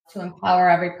to empower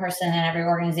every person and every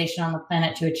organization on the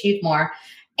planet to achieve more,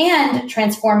 and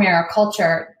transforming our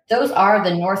culture. Those are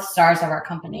the North Stars of our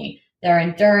company. They're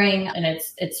enduring, and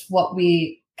it's what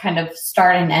we kind of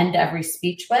start and end every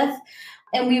speech with.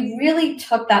 And we really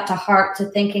took that to heart, to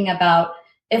thinking about,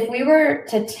 if we were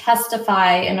to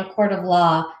testify in a court of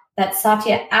law that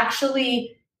Satya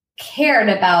actually cared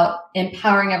about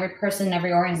empowering every person,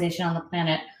 every organization on the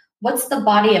planet, what's the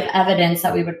body of evidence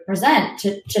that we would present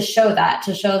to show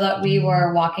that we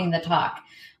were walking the talk?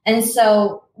 And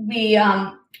so we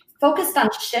focused on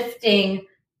shifting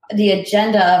the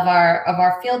agenda of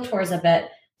our field tours a bit,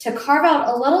 to carve out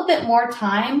a little bit more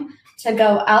time to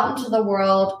go out into the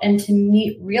world and to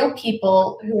meet real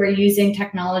people who are using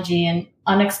technology in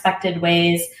unexpected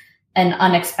ways and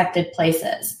unexpected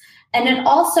places. And it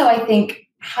also, I think,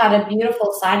 had a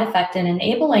beautiful side effect in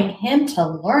enabling him to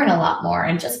learn a lot more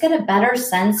and just get a better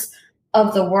sense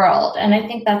of the world. And I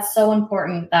think that's so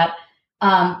important, that,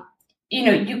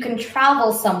 you can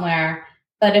travel somewhere,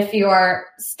 but if you're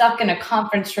stuck in a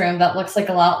conference room that looks like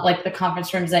a lot like the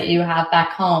conference rooms that you have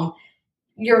back home,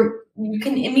 you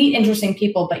can meet interesting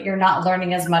people, but you're not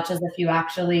learning as much as if you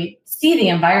actually see the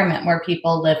environment where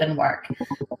people live and work.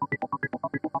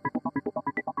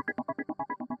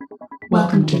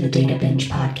 Welcome to the Data Binge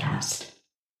podcast,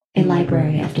 a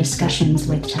library of discussions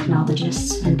with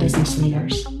technologists and business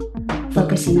leaders,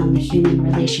 focusing on the human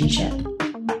relationship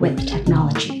with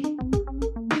technology.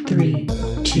 3,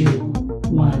 2,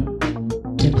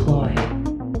 1, deploy.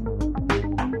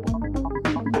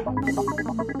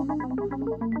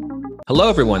 Hello,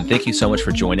 everyone. Thank you so much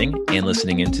for joining and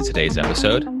listening into today's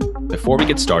episode. Before we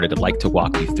get started, I'd like to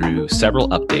walk you through several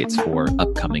updates for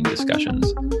upcoming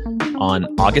discussions. On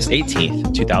August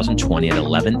 18th, 2020 at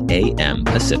 11 a.m.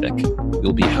 Pacific,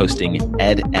 we'll be hosting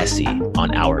Ed Essie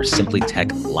on our Simply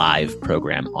Tech Live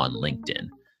program on LinkedIn.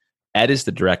 Ed is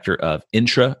the Director of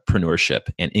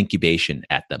Intrapreneurship and Incubation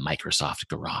at the Microsoft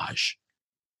Garage.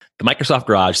 The Microsoft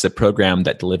Garage is a program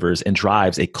that delivers and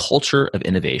drives a culture of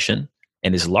innovation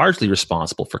and is largely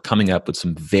responsible for coming up with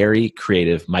some very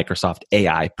creative Microsoft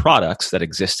AI products that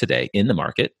exist today in the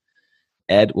market.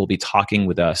 Ed will be talking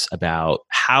with us about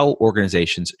how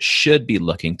organizations should be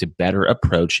looking to better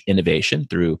approach innovation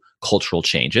through cultural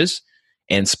changes.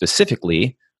 And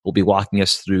specifically, we'll be walking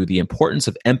us through the importance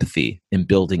of empathy in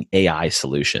building AI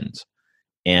solutions.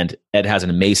 And Ed has an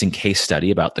amazing case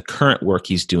study about the current work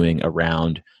he's doing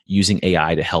around using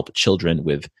AI to help children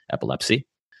with epilepsy.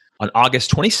 On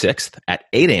August 26th at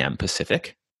 8 a.m.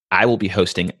 Pacific, I will be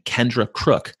hosting Kendra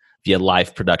Crook via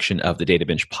live production of the Data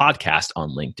Binge podcast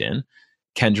on LinkedIn.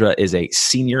 Kendra is a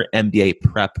senior MBA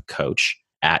prep coach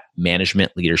at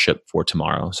Management Leadership for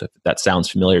Tomorrow. So if that sounds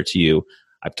familiar to you,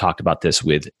 I've talked about this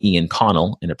with Ian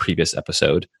Connell in a previous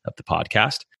episode of the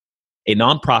podcast. A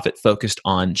nonprofit focused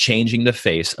on changing the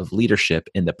face of leadership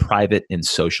in the private and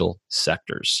social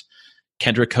sectors.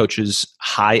 Kendra coaches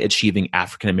high-achieving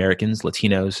African Americans,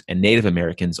 Latinos, and Native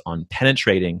Americans on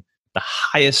penetrating the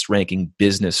highest-ranking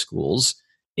business schools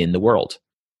in the world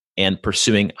and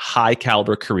pursuing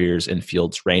high-caliber careers in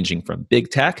fields ranging from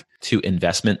big tech to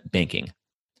investment banking.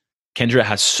 Kendra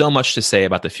has so much to say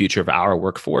about the future of our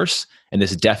workforce, and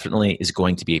this definitely is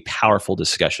going to be a powerful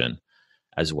discussion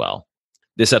as well.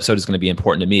 This episode is going to be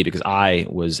important to me because I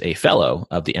was a fellow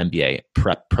of the MBA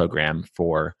prep program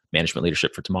for Management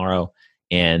Leadership for Tomorrow,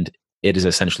 and it has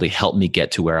essentially helped me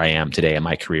get to where I am today in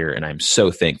my career, and I'm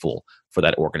so thankful for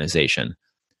that organization.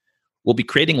 We'll be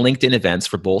creating LinkedIn events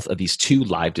for both of these two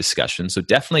live discussions, so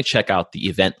definitely check out the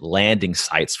event landing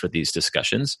sites for these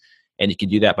discussions, and you can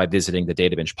do that by visiting the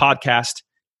Data Binge podcast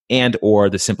and or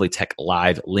the Simply Tech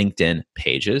Live LinkedIn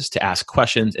pages to ask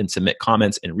questions and submit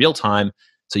comments in real time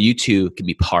so you too can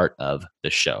be part of the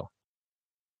show.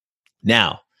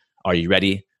 Now, are you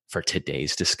ready for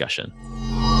today's discussion?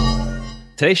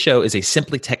 Today's show is a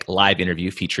Simply Tech Live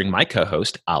interview featuring my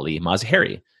co-host, Ali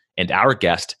Mazhari, and our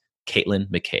guest, Caitlin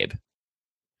McCabe.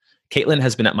 Caitlin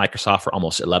has been at Microsoft for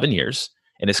almost 11 years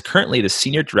and is currently the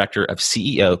Senior Director of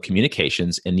CEO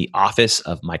Communications in the office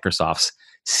of Microsoft's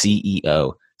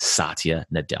CEO, Satya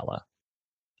Nadella.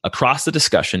 Across the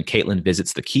discussion, Caitlin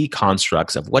visits the key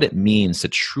constructs of what it means to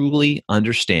truly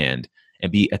understand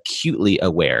and be acutely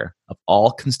aware of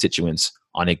all constituents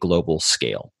on a global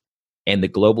scale, and the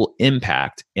global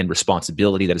impact and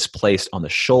responsibility that is placed on the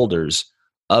shoulders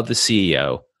of the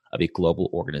CEO of a global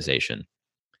organization.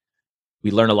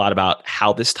 We learn a lot about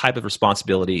how this type of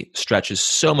responsibility stretches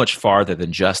so much farther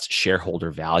than just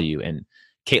shareholder value, and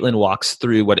Caitlin walks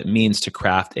through what it means to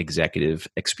craft executive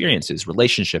experiences,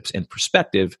 relationships, and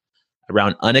perspective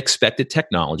around unexpected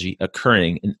technology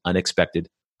occurring in unexpected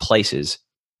places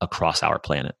across our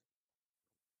planet.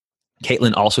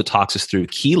 Caitlin also talks us through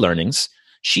key learnings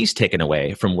she's taken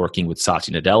away from working with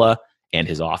Satya Nadella and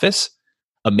his office,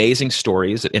 amazing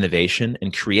stories of innovation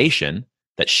and creation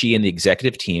that she and the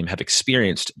executive team have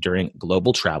experienced during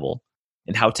global travel,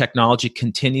 and how technology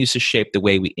continues to shape the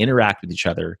way we interact with each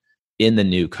other in the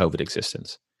new COVID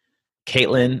existence.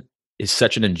 Caitlin is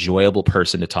such an enjoyable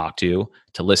person to talk to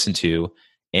listen to,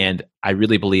 and I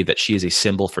really believe that she is a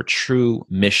symbol for true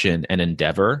mission and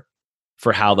endeavor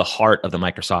for how the heart of the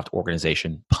Microsoft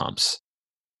organization pumps.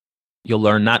 You'll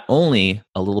learn not only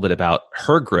a little bit about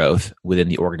her growth within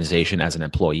the organization as an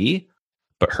employee,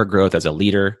 but her growth as a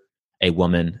leader, a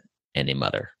woman, and a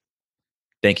mother.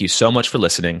 Thank you so much for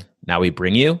listening. Now we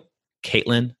bring you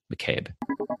Caitlin McCabe.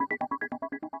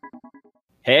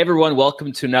 Hey everyone,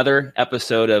 welcome to another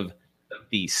episode of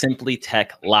the Simply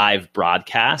Tech live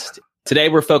broadcast. Today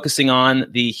we're focusing on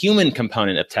the human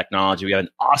component of technology. We have an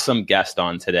awesome guest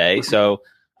on today. So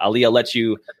Ali, I'll let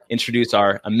you introduce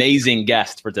our amazing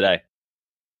guest for today.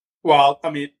 Well,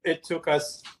 it took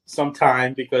us some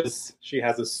time because she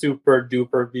has a super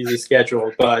duper busy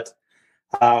schedule, but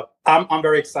I'm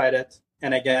very excited.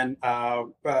 And again,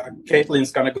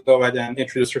 Caitlin's going to go ahead and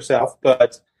introduce herself.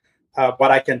 But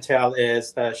what I can tell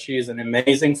is that she is an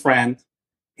amazing friend.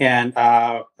 And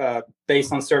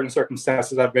based on certain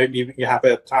circumstances, that maybe you have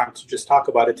a time to just talk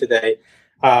about it today.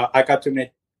 I got to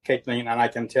meet Caitlin, and I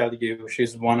can tell you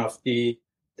she's one of the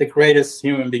greatest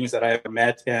human beings that I ever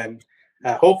met. And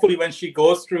hopefully when she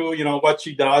goes through, what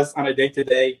she does on a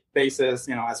day-to-day basis,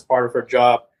 as part of her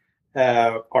job,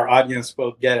 our audience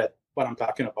will get it, what I'm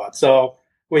talking about. So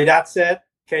with that said,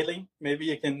 Caitlin, maybe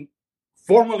you can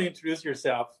formally introduce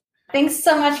yourself. Thanks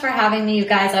so much for having me, you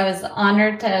guys. I was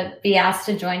honored to be asked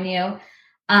to join you.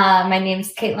 My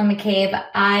name's Caitlin McCabe.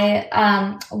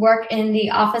 I work in the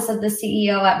office of the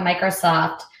CEO at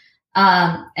Microsoft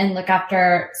and look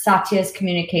after Satya's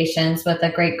communications with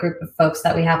a great group of folks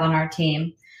that we have on our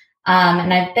team.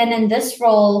 And I've been in this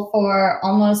role for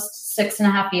almost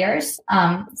 6.5 years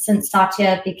since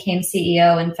Satya became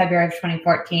CEO in February of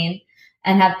 2014,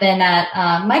 and have been at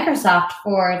Microsoft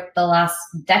for the last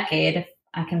decade.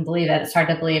 I can believe it. It's hard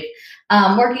to believe.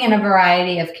 Working in a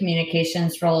variety of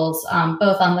communications roles,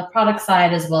 both on the product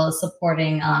side as well as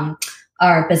supporting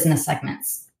our business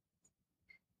segments.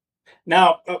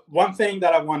 Now, one thing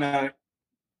that I want to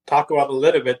talk about a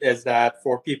little bit is that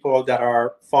for people that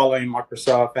are following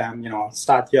Microsoft and,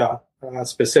 Satya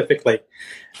specifically,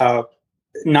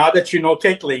 now that you know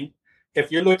Caitlin, if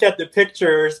you look at the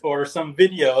pictures or some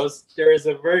videos, there is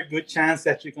a very good chance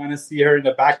that you're going to see her in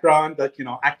the background, that,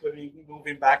 actively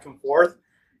moving back and forth.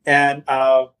 And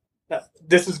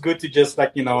this is good to just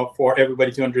for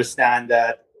everybody to understand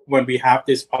that when we have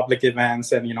these public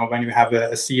events and, when you have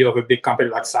a CEO of a big company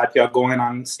like Satya going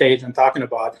on stage and talking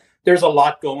about, there's a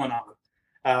lot going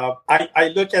on.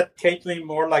 I look at Caitlin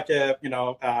more like a,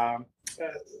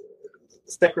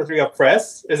 Secretary of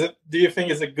Press. Do you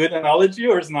think is a good analogy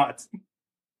or is not?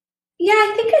 Yeah,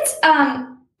 I think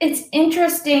it's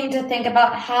interesting to think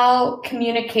about how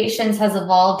communications has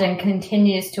evolved and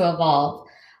continues to evolve.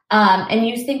 And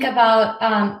you think about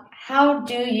how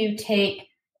do you take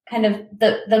kind of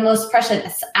the most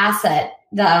precious asset,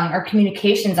 or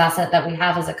communications asset that we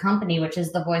have as a company, which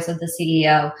is the voice of the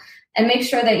CEO, and make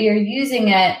sure that you're using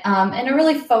it in a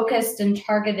really focused and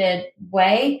targeted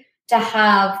way to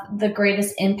have the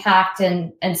greatest impact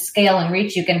and scale and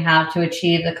reach you can have to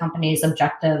achieve the company's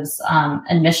objectives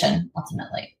and mission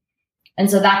ultimately. And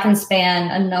so that can span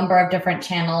a number of different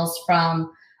channels, from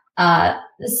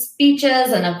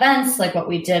speeches and events like what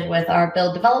we did with our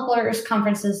Build Developers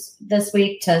conferences this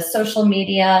week, to social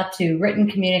media, to written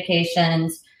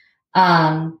communications,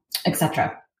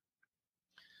 etc.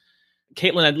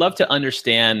 Caitlin, I'd love to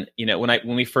understand,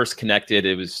 when we first connected,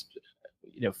 it was,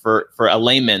 for a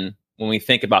layman, when we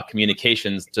think about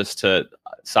communications, just to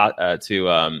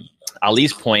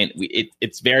Ali's point,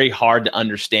 it's very hard to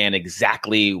understand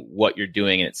exactly what you're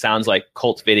doing. And it sounds like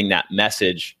cultivating that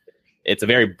message, it's a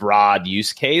very broad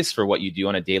use case for what you do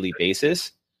on a daily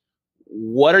basis.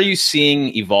 What are you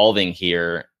seeing evolving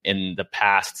here in the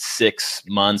past 6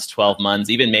 months, 12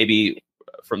 months, even maybe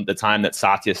from the time that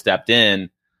Satya stepped in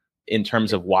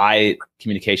terms of why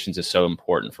communications is so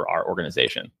important for our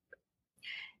organization?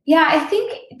 Yeah, I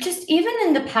think just even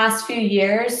in the past few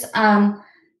years,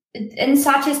 and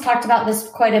Satya's talked about this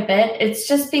quite a bit, it's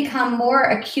just become more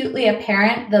acutely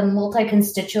apparent the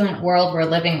multi-constituent world we're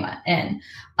living in.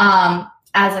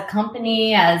 As a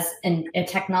company, as in a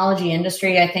technology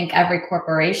industry, I think every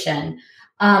corporation.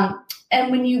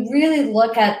 And when you really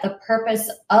look at the purpose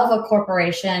of a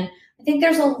corporation, I think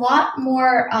there's a lot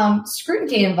more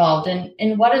scrutiny involved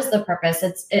in what is the purpose.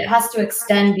 It has to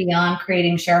extend beyond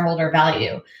creating shareholder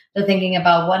value. So thinking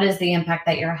about what is the impact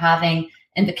that you're having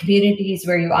in the communities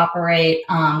where you operate,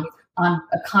 on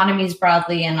economies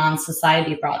broadly and on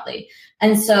society broadly.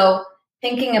 And so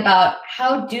thinking about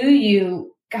how do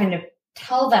you kind of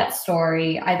tell that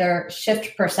story, either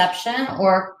shift perception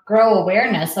or grow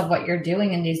awareness of what you're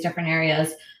doing in these different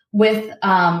areas with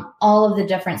all of the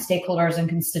different stakeholders and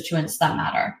constituents that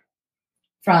matter,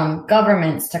 from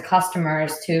governments to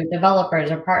customers to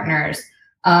developers or partners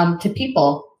to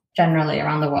people generally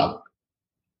around the world.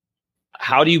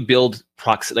 How do you build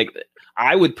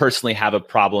I would personally have a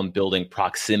problem building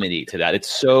proximity to that.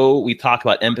 We talk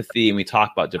about empathy and we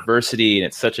talk about diversity, and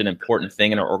it's such an important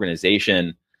thing in our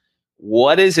organization.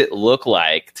 What does it look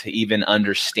like to even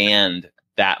understand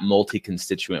that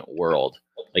multi-constituent world?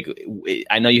 Like,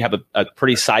 I know you have a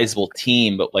pretty sizable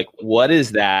team, but like, what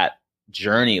does that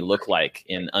journey look like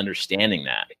in understanding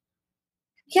that?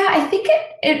 Yeah, I think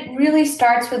it really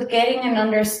starts with getting an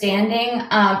understanding.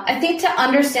 I think to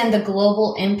understand the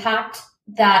global impact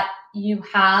that you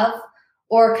have,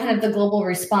 or kind of the global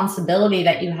responsibility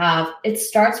that you have, it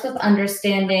starts with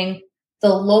understanding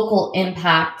the local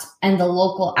impact and the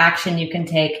local action you can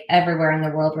take everywhere in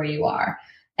the world where you are,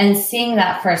 and seeing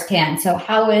that firsthand. So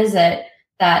how is it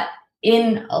that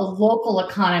in a local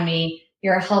economy,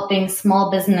 you're helping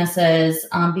small businesses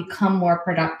become more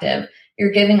productive?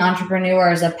 You're giving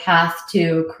entrepreneurs a path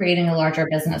to creating a larger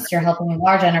business. You're helping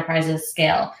large enterprises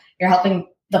scale. You're helping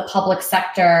the public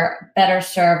sector better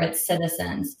serve its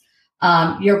citizens.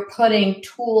 You're putting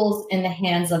tools in the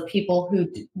hands of people who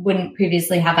wouldn't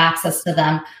previously have access to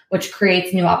them, which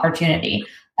creates new opportunity.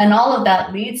 And all of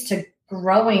that leads to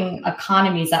growing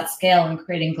economies at scale and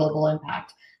creating global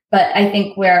impact. But I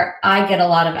think where I get a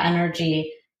lot of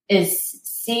energy is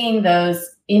seeing those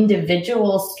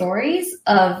individual stories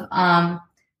of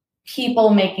people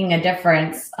making a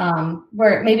difference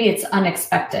where maybe it's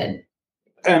unexpected.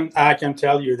 And I can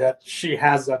tell you that she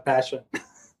has that passion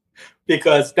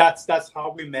because that's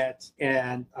how we met,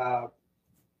 and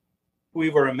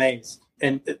we were amazed.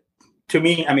 And to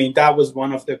me, I mean, that was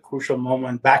one of the crucial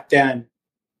moments back then.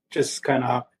 Just kind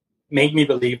of made me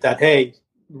believe that, hey,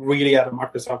 really at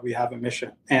Microsoft we have a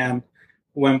mission, and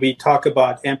when we talk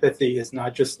about empathy, it's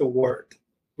not just a word.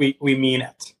 We mean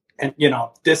it, and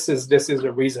this is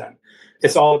the reason.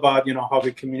 It's all about how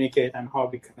we communicate and how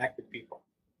we connect with people.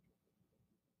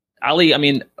 Ali, I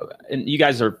mean, and you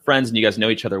guys are friends and you guys know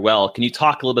each other well. Can you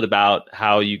talk a little bit about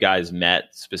how you guys met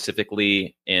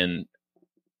specifically? And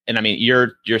I mean,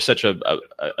 you're such a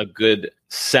good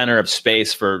center of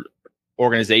space for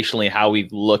organizationally how we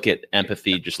look at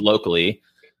empathy just locally.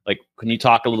 Like, can you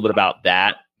talk a little bit about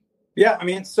that? Yeah, I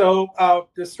mean, so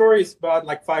the story is about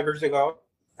like 5 years ago.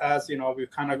 As we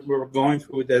were going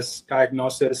through this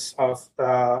diagnosis of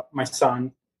my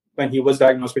son when he was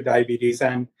diagnosed with diabetes,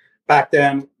 and back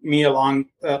then, me along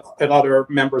another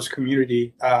members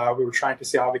community, we were trying to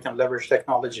see how we can leverage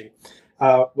technology.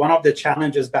 One of the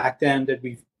challenges back then that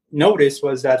we noticed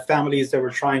was that families that were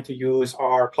trying to use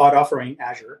our cloud offering,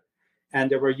 Azure,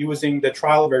 and they were using the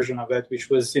trial version of it,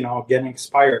 which was getting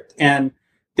expired. And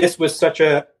this was such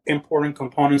a important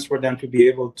components for them to be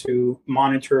able to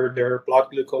monitor their blood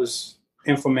glucose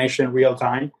information real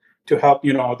time to help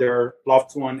their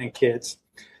loved one and kids.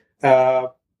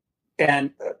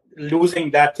 And losing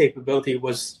that capability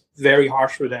was very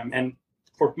harsh for them, and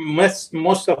for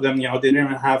most of them, they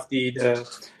didn't have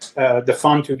the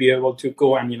fund to be able to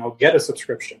go and get a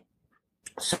subscription.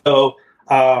 So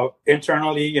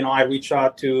internally, I reached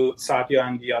out to Satya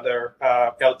and the other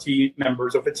LT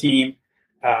members of the team.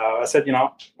 I said,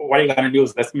 what are you going to do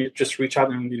is let me just reach out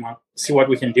and see what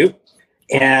we can do.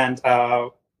 And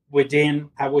within,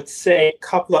 I would say, a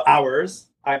couple of hours,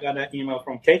 I got an email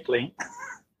from Caitlin.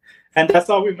 And that's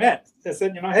how we met. I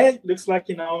said, hey, looks like,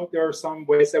 there are some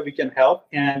ways that we can help.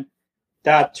 And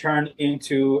that turned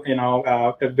into,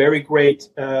 a very great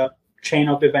chain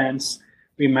of events.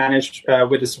 We managed,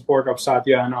 with the support of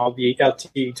Satya and all the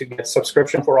LT, to get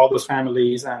subscription for all those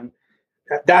families. And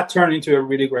that turned into a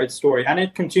really great story. And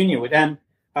it continued. And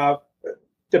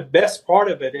the best part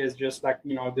of it is just like,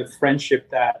 the friendship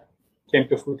that came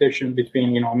to fruition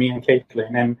between, me and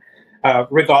Caitlin. And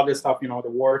regardless of, the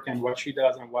work and what she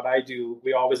does and what I do,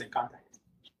 we're always in contact.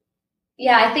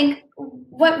 Yeah, I think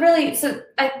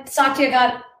Satya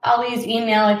got Ali's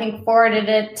email, I think forwarded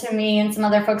it to me and some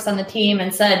other folks on the team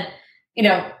and said,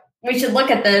 we should look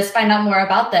at this, find out more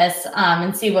about this,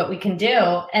 and see what we can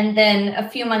do. And then a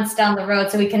few months down the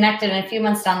road, so we connected, and a few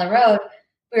months down the road,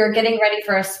 we were getting ready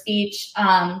for a speech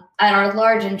at our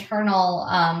large internal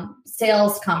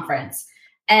sales conference.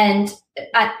 And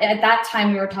at that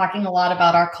time, we were talking a lot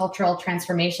about our cultural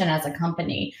transformation as a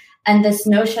company and this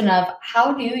notion of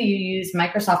how do you use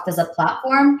Microsoft as a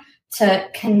platform to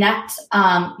connect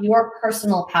your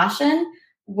personal passion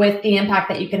with the impact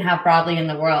that you can have broadly in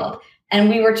the world. And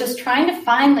we were just trying to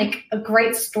find like a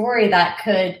real story that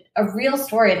could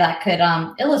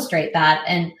illustrate that.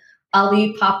 And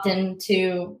Ali popped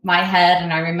into my head,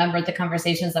 and I remembered the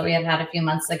conversations that we had a few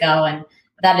months ago. And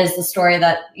that is the story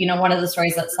that, one of the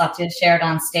stories that Satya shared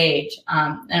on stage.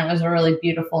 And it was a really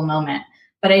beautiful moment.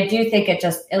 But I do think it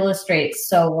just illustrates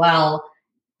so well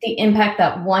the impact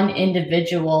that one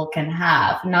individual can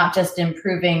have, not just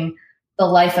improving the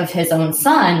life of his own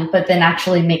son, but then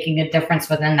actually making a difference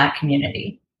within that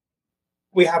community.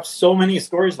 We have so many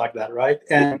stories like that, right?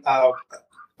 And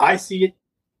I see it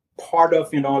part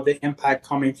of, the impact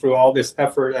coming through all this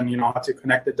effort and, how to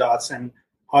connect the dots and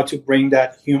how to bring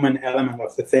that human element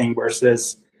of the thing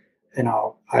versus,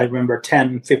 I remember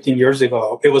 10, 15 years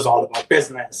ago, it was all about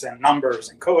business and numbers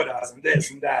and quotas and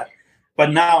this and that.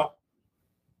 But now,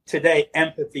 today,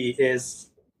 empathy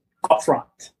is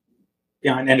upfront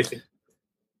behind anything.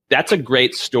 That's a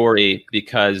great story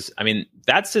because,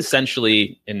 that's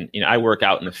essentially, and I work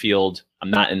out in the field.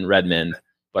 I'm not in Redmond,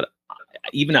 but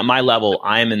even at my level,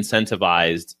 I am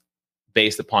incentivized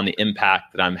based upon the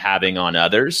impact that I'm having on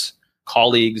others,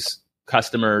 colleagues,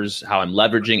 customers, how I'm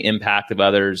leveraging impact of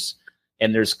others.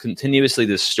 And there's continuously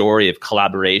this story of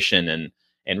collaboration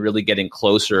and really getting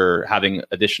closer, having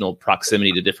additional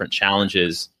proximity to different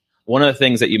challenges. One of the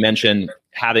things that you mentioned,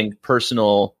 having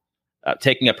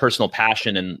taking a personal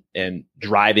passion and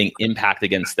driving impact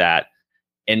against that.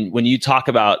 And when you talk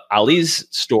about Ali's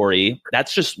story,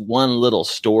 that's just one little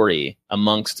story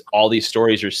amongst all these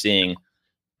stories you're seeing.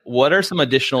 What are some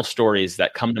additional stories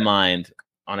that come to mind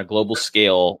on a global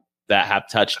scale that have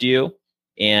touched you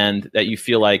and that you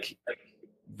feel like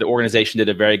the organization did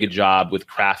a very good job with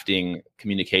crafting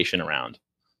communication around?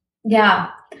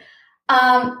 Yeah.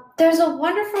 There's a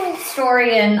wonderful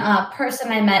story in a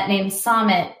person I met named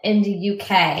Samit in the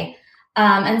UK.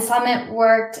 And Samit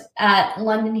worked at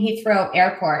London Heathrow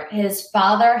Airport. His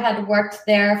father had worked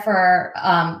there for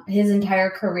his entire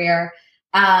career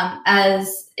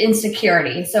as in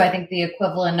security. So I think the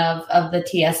equivalent of the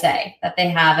TSA that they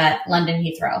have at London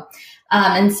Heathrow.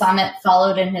 And Samit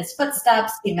followed in his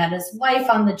footsteps. He met his wife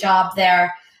on the job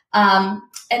there. And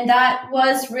that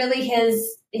was really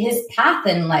his path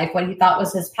in life, what he thought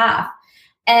was his path.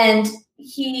 And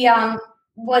he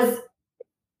was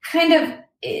kind of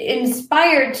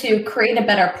inspired to create a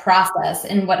better process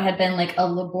in what had been like a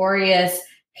laborious,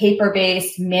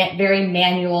 paper-based, very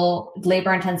manual,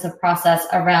 labor-intensive process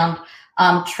around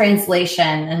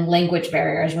translation and language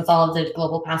barriers with all of the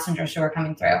global passengers who were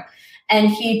coming through. And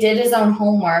he did his own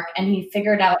homework and he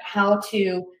figured out how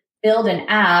to build an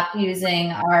app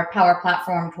using our Power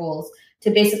Platform tools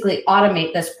to basically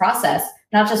automate this process,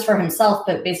 not just for himself,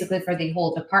 but basically for the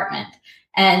whole department.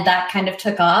 And that kind of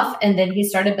took off. And then he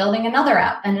started building another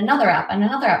app and another app and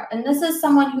another app. And this is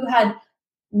someone who had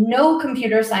no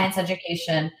computer science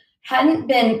education, hadn't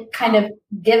been kind of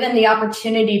given the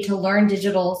opportunity to learn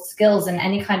digital skills in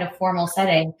any kind of formal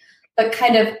setting, but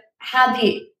kind of had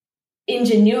the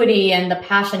ingenuity and the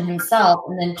passion himself,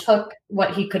 and then took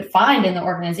what he could find in the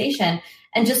organization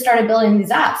and just started building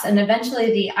these apps. And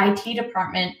eventually the IT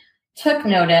department took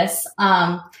notice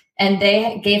and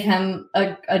they gave him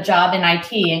a job in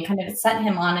IT and kind of set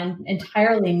him on an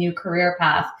entirely new career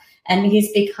path. And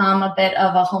he's become a bit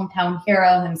of a hometown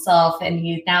hero himself. And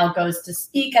he now goes to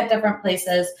speak at different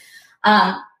places.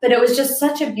 But it was just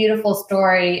such a beautiful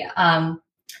story.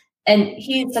 And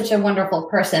he's such a wonderful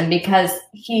person because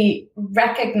he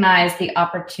recognized the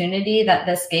opportunity that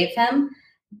this gave him,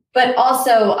 but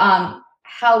also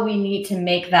how we need to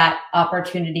make that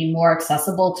opportunity more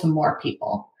accessible to more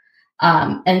people.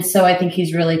 And so I think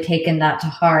he's really taken that to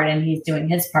heart, and he's doing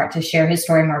his part to share his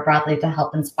story more broadly to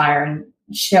help inspire and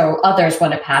show others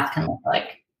what a path can look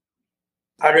like.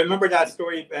 I remember that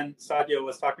story when Satya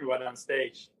was talking about it on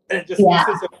stage. And this is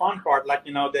the fun part,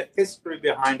 the history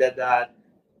behind it, that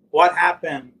what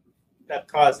happened that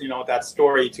caused, that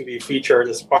story to be featured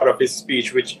as part of his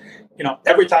speech, which,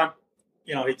 every time,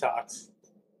 he talks,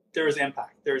 there is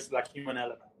impact. There's human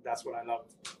element. That's what I love.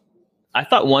 I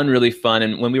thought one really fun,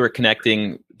 and when we were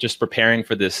connecting, just preparing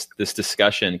for this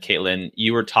discussion, Caitlin,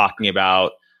 you were talking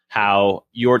about how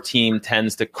your team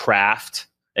tends to craft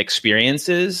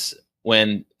experiences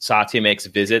when Satya makes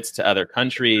visits to other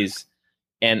countries.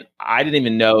 And I didn't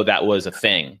even know that was a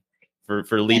thing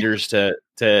for leaders to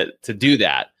do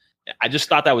that. I just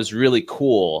thought that was really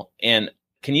cool. And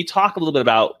can you talk a little bit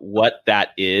about what that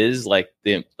is, like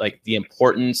the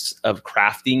importance of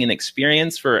crafting an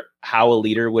experience for how a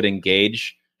leader would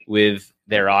engage with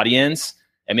their audience,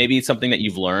 and maybe it's something that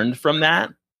you've learned from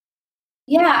that?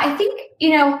 Yeah, I think,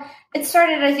 it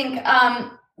started,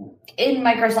 in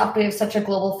Microsoft, we have such a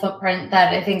global footprint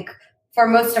that I think for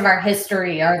most of our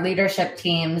history, our leadership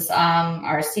teams,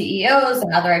 our CEOs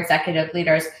and other executive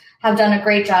leaders have done a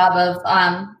great job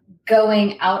of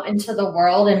going out into the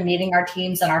world and meeting our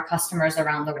teams and our customers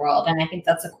around the world. And I think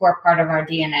that's a core part of our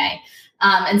DNA.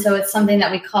 And so it's something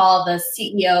that we call the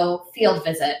CEO field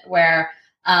visit, where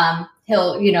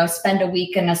he'll, spend a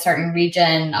week in a certain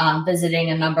region, visiting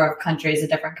a number of countries, a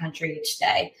different country each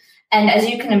day. And as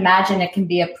you can imagine, it can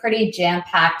be a pretty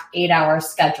jam-packed 8-hour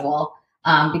schedule,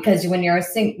 because when you're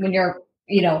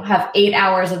have 8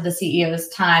 hours of the CEO's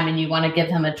time and you want to give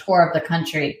him a tour of the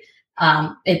country,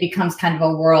 it becomes kind of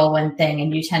a whirlwind thing,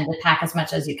 and you tend to pack as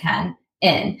much as you can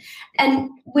in. And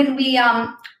when we,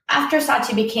 after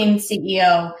Satya became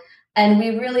CEO, and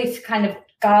we really kind of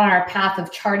got on our path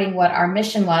of charting what our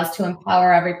mission was to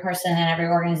empower every person and every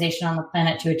organization on the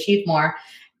planet to achieve more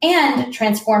and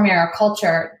transforming our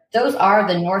culture, those are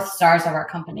the North Stars of our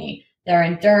company. They're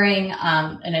enduring,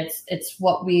 and it's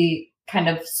what we kind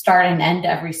of start and end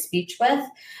every speech with.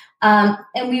 And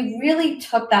we really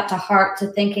took that to heart, to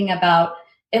thinking about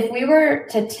if we were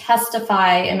to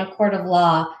testify in a court of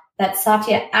law that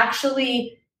Satya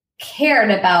actually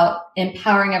cared about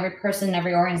empowering every person,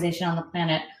 every organization on the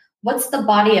planet, what's the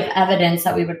body of evidence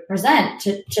that we would present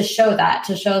to show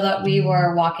that we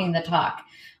were walking the talk?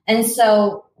 And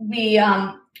so we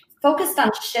focused on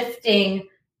shifting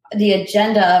the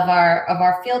agenda of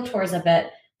our field tours a bit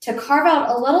to carve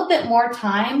out a little bit more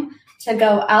time to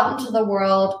go out into the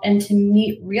world and to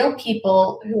meet real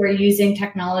people who are using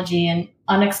technology in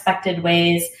unexpected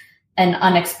ways and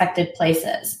unexpected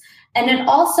places. And it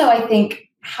also, I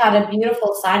think, had a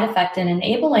beautiful side effect in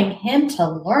enabling him to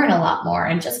learn a lot more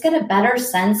and just get a better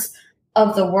sense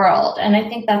of the world. And I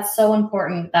think that's so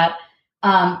important that,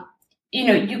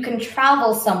 you can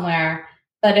travel somewhere,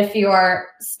 but if you're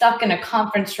stuck in a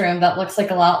conference room that looks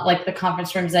like a lot like the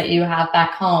conference rooms that you have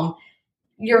back home,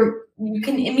 you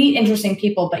can meet interesting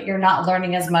people, but you're not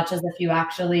learning as much as if you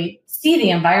actually see the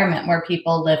environment where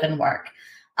people live and work.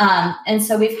 And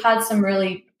so we've had some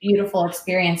really beautiful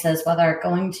experiences, whether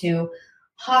going to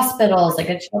hospitals, like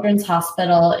a children's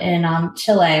hospital in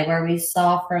Chile, where we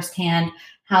saw firsthand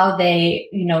how they,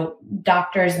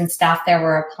 doctors and staff there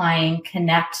were applying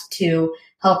Connect to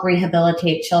help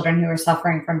rehabilitate children who were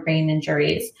suffering from brain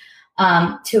injuries,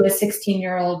 to a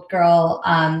 16-year-old girl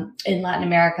in Latin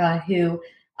America who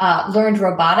learned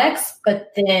robotics,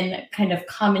 but then kind of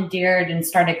commandeered and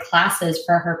started classes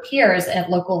for her peers at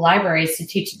local libraries to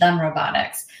teach them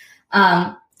robotics.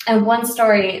 And one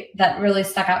story that really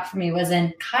stuck out for me was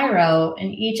in Cairo,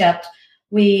 in Egypt.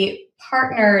 We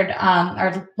partnered,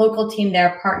 our local team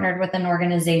there partnered with an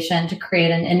organization to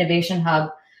create an innovation hub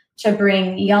to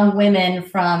bring young women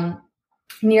from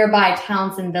nearby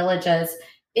towns and villages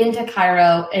into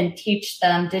Cairo and teach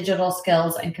them digital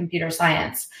skills and computer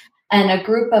science. And a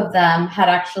group of them had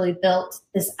actually built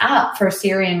this app for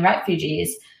Syrian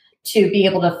refugees to be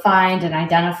able to find and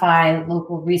identify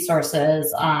local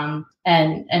resources,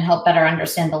 and help better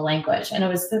understand the language. And it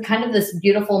was kind of this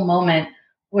beautiful moment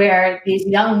where these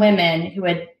young women who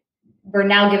were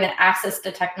now given access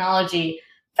to technology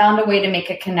found a way to make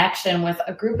a connection with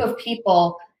a group of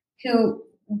people who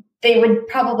they would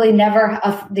probably never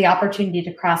have the opportunity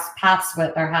to cross paths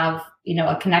with or have,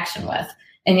 a connection with.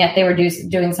 And yet they were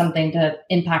doing something to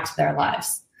impact their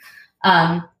lives.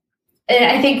 And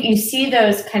I think you see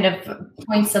those kind of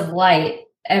points of light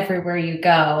everywhere you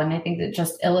go. And I think that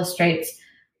just illustrates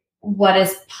what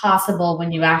is possible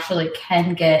when you actually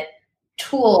can get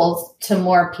tools to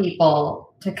more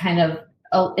people to kind of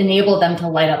enable them to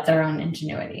light up their own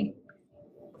ingenuity.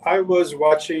 I was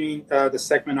watching the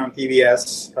segment on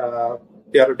PBS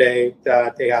the other day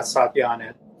that they had Satya on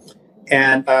it.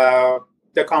 And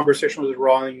the conversation was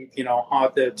rolling,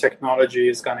 how the technology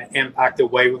is going to impact the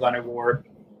way we're going to work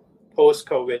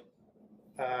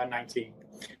post-COVID-19.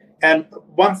 And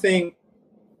one thing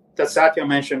that Satya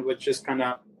mentioned, which just kind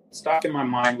of stuck in my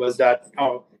mind, was that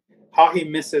how he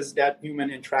misses that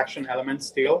human interaction element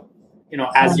still,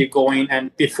 as you're going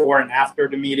and before and after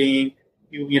the meeting,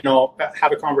 you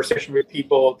have a conversation with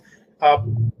people.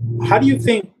 How do you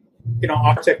think,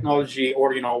 our technology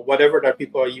or, whatever that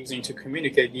people are using to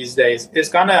communicate these days is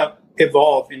going to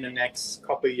evolve in the next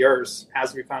couple of years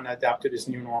as we kind of adapt to this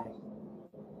new normal?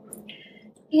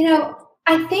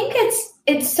 I think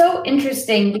it's so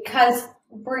interesting because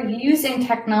we're using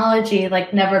technology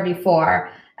like never before.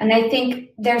 And I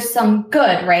think there's some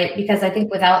good, right? Because I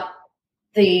think without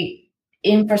the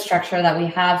infrastructure that we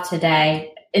have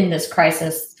today in this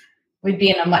crisis, we'd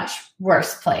be in a much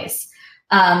worse place.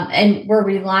 And we're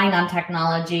relying on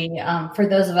technology. For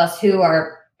those of us who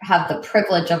have the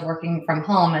privilege of working from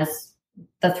home, as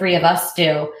the three of us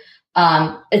do,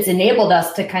 it's enabled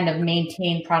us to kind of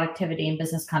maintain productivity and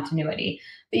business continuity.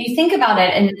 But you think about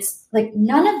it, and it's like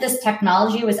none of this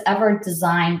technology was ever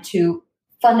designed to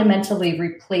fundamentally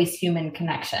replace human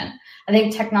connection. I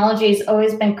think technology has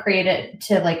always been created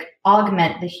to like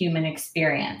augment the human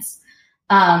experience.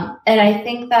 And I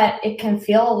think that it can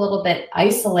feel a little bit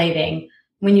isolating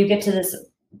when you get to this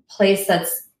place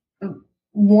that's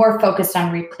more focused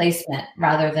on replacement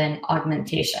rather than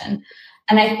augmentation.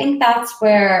 And I think that's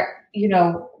where,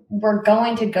 we're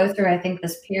going to go through, I think,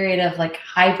 this period of like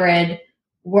hybrid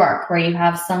work where you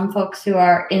have some folks who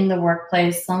are in the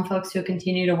workplace, some folks who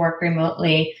continue to work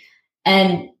remotely,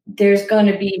 and there's going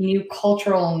to be new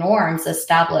cultural norms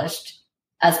established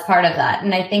as part of that.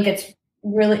 And I think it's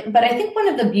really, but I think one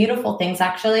of the beautiful things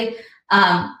actually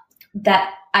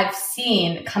that I've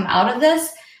seen come out of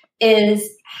this is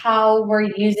how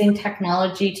we're using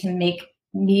technology to make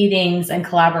meetings and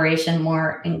collaboration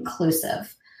more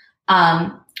inclusive.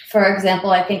 For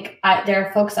example, I think there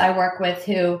are folks I work with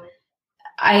who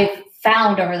I've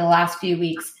found over the last few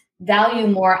weeks value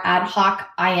more ad hoc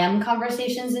IM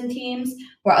conversations in teams,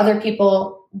 where other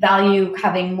people value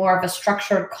having more of a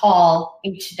structured call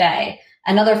each day.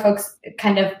 And other folks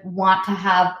kind of want to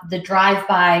have the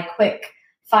drive-by quick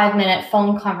 5-minute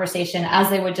phone conversation as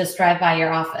they would just drive by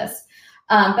your office.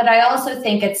 But I also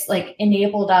think it's like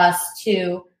enabled us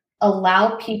to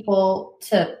allow people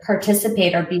to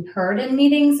participate or be heard in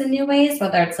meetings in new ways,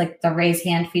 whether it's like the raise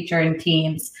hand feature in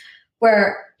Teams,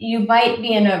 where you might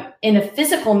be in a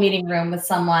physical meeting room with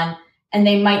someone and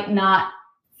they might not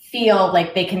feel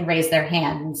like they can raise their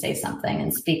hand and say something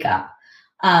and speak up.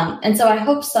 And so I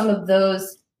hope some of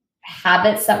those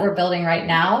habits that we're building right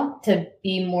now to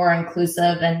be more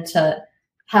inclusive and to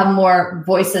have more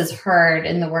voices heard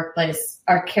in the workplace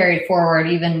are carried forward,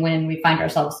 even when we find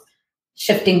ourselves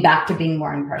shifting back to being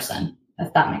more in person,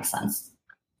 if that makes sense.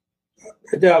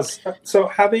 It does. So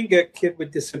having a kid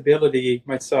with disability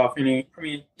myself,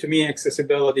 to me,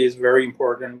 accessibility is very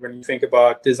important when you think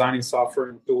about designing software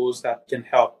and tools that can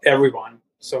help everyone.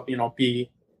 So,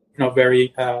 be,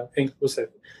 very inclusive.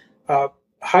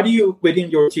 How do you, within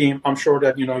your team, I'm sure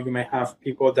that, you may have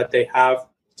people that they have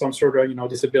some sort of,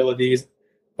 disabilities,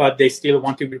 but they still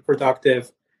want to be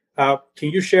productive. Can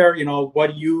you share,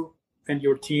 what you and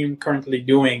your team currently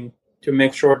doing to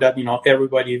make sure that,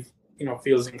 everybody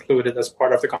feels included as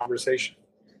part of the conversation,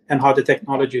 and how the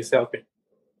technology is helping?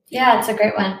 Yeah, it's a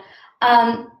great one.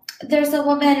 There's a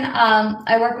woman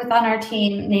I work with on our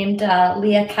team named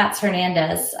Leah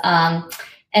Katz-Hernandez,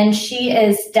 and she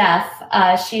is deaf.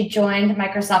 She joined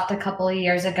Microsoft a couple of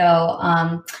years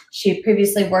ago. She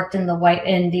previously worked in the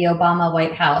Obama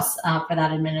White House for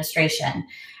that administration.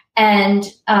 And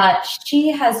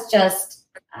she has just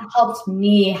helped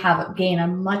me gain a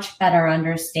much better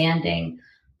understanding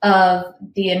of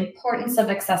the importance of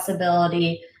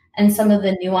accessibility and some of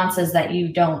the nuances that you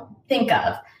don't think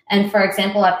of. And for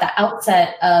example, at the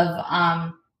outset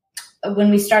of when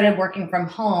we started working from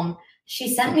home,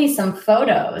 she sent me some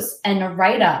photos and a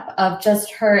write-up of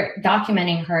just her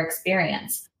documenting her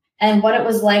experience and what it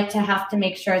was like to have to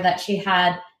make sure that she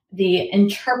had the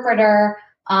interpreter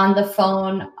on the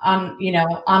phone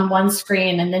on one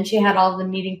screen, and then she had all the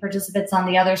meeting participants on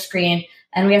the other screen.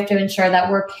 And we have to ensure that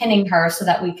we're pinning her so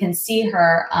that we can see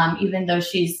her, even though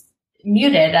she's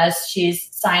muted as she's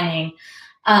signing.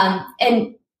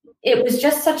 And it was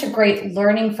just such a great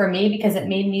learning for me because it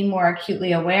made me more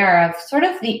acutely aware of sort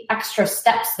of the extra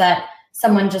steps that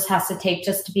someone just has to take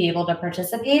just to be able to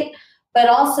participate, but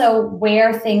also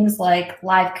where things like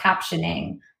live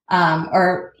captioning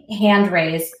or hand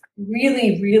raise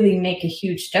really, really make a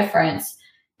huge difference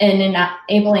in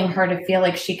enabling her to feel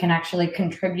like she can actually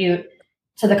contribute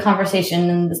to the conversation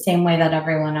in the same way that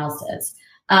everyone else is.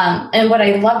 And what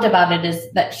I loved about it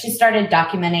is that she started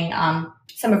documenting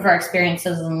some of her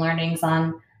experiences and learnings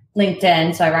on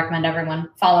LinkedIn. So I recommend everyone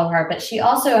follow her. But she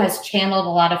also has channeled a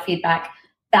lot of feedback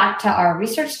back to our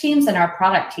research teams and our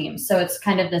product teams. So it's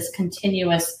kind of this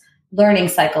continuous learning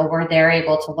cycle where they're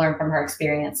able to learn from her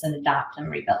experience and adapt and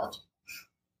rebuild.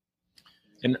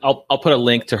 And I'll put a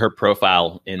link to her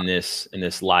profile in this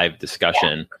live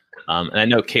discussion. Yeah. And I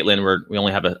know, Caitlin, we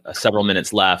only have several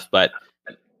minutes left, but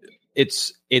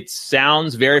it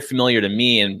sounds very familiar to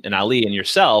me and Ali and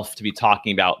yourself to be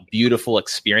talking about beautiful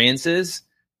experiences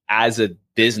as a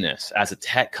business as a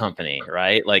tech company,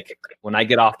 right? Like when I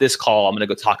get off this call, I'm going to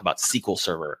go talk about SQL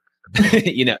Server,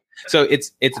 So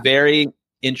it's very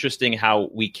interesting how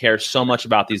we care so much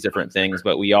about these different things,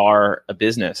 but we are a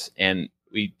business and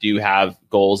we do have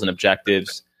goals and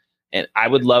objectives. And I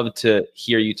would love to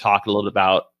hear you talk a little bit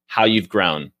about how you've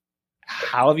grown.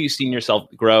 How have you seen yourself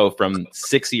grow from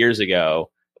 6 years ago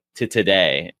to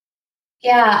today?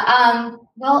 Yeah.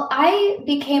 Well, I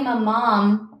became a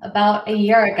mom about a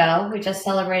year ago. We just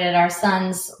celebrated our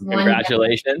son's 1 year.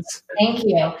 Congratulations. Thank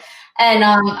you. And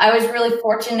I was really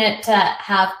fortunate to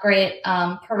have great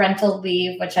parental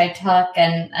leave, which I took,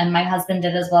 and my husband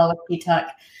did as well, which he took.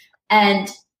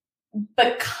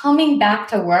 But coming back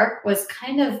to work was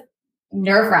kind of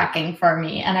nerve-wracking for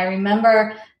me. And I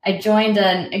remember I joined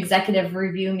an executive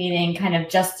review meeting kind of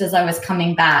just as I was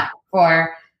coming back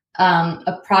for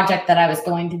a project that I was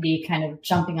going to be kind of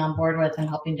jumping on board with and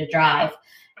helping to drive.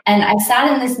 And I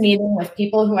sat in this meeting with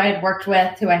people who I had worked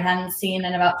with, who I hadn't seen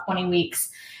in about 20 weeks.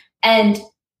 And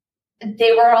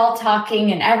they were all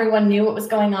talking and everyone knew what was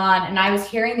going on. And I was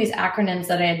hearing these acronyms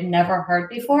that I had never heard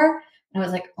before. And I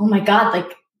was like, oh my God,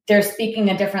 like they're speaking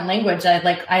a different language.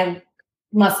 I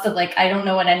must have I don't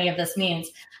know what any of this means.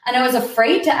 And I was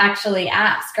afraid to actually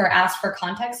ask for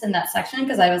context in that section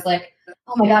because I was like,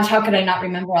 oh my gosh, how could I not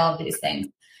remember all of these things?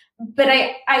 But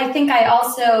I think I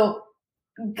also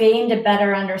gained a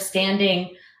better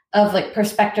understanding of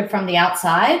perspective from the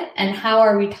outside and how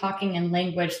are we talking in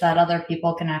language that other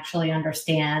people can actually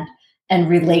understand and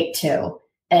relate to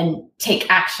and take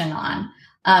action on.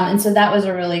 And so that was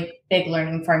a really big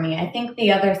learning for me. I think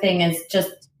the other thing is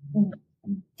just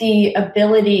the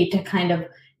ability to kind of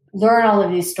learn all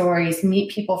of these stories,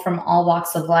 meet people from all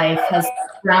walks of life has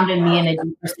grounded me in a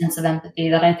deeper sense of empathy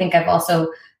that I think I've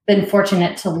also been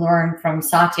fortunate to learn from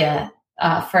Satya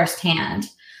firsthand.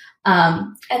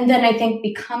 And then I think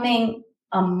becoming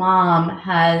a mom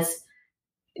has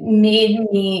made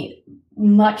me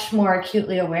much more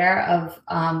acutely aware of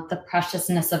the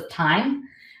preciousness of time.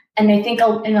 And I think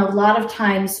in a lot of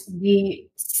times we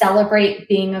celebrate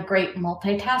being a great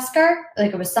multitasker.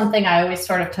 It was something I always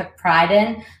sort of took pride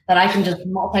in, that I can just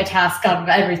multitask out of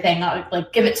everything. I'll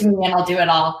give it to me and I'll do it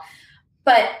all.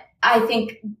 But I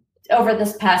think over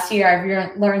this past year,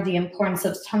 I've learned the importance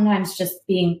of sometimes just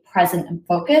being present and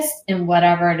focused in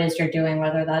whatever it is you're doing,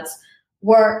 whether that's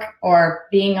work or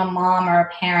being a mom or a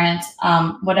parent,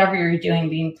 whatever you're doing,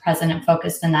 being present and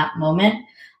focused in that moment,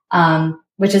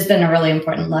 which has been a really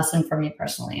important lesson for me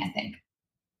personally, I think.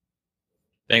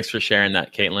 Thanks for sharing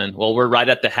that, Caitlin. Well, we're right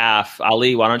at the half.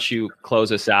 Ali, why don't you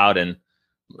close us out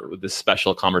with this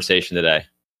special conversation today?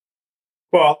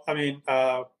 Well,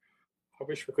 I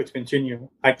wish we could continue.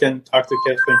 I can talk to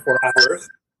Caitlin for hours,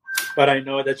 but I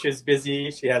know that she's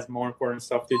busy. She has more important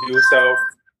stuff to do. So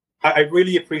I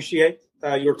really appreciate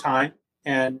your time.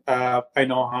 And I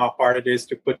know how hard it is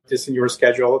to put this in your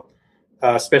schedule,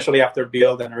 especially after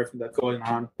build and everything that's going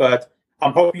on. But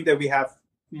I'm hoping that we have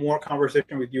more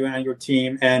conversation with you and your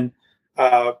team. And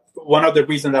one of the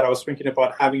reasons that I was thinking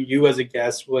about having you as a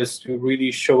guest was to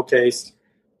really showcase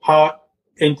how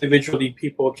individually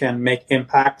people can make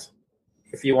impact.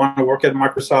 If you want to work at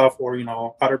Microsoft or,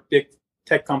 other big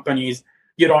tech companies,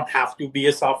 you don't have to be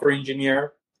a software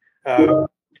engineer. You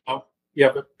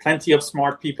have plenty of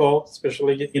smart people,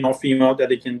 especially, female, that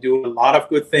they can do a lot of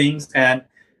good things. And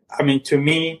to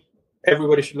me,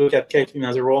 everybody should look at Caitlin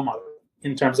as a role model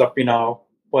in terms of,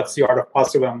 what's the art of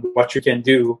possible and what you can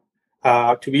do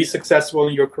to be successful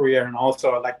in your career and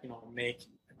also make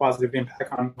a positive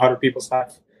impact on other people's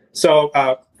lives. So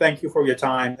thank you for your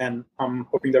time, and I'm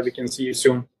hoping that we can see you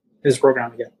soon in this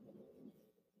program again.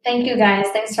 Thank you, guys.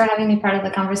 Thanks for having me part of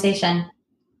the conversation.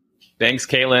 Thanks,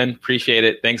 Caitlin. Appreciate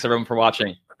it. Thanks, everyone, for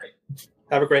watching.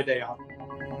 Have a great day, y'all.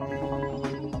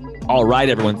 All right,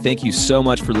 everyone. Thank you so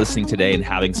much for listening today and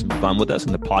having some fun with us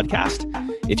on the podcast.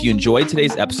 If you enjoyed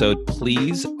today's episode,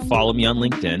 please follow me on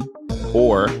LinkedIn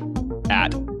or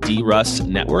at DRUS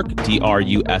Network,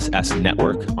 DRUSS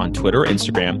Network on Twitter or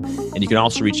Instagram. And you can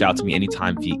also reach out to me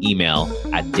anytime via email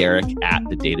at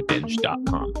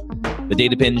derek@thedatabinge.com. The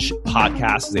Data Binge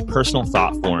podcast is a personal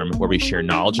thought forum where we share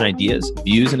knowledge and ideas.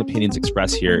 Views and opinions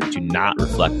expressed here do not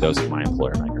reflect those of my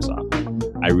employer,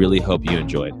 Microsoft. I really hope you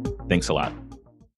enjoyed. Thanks a lot.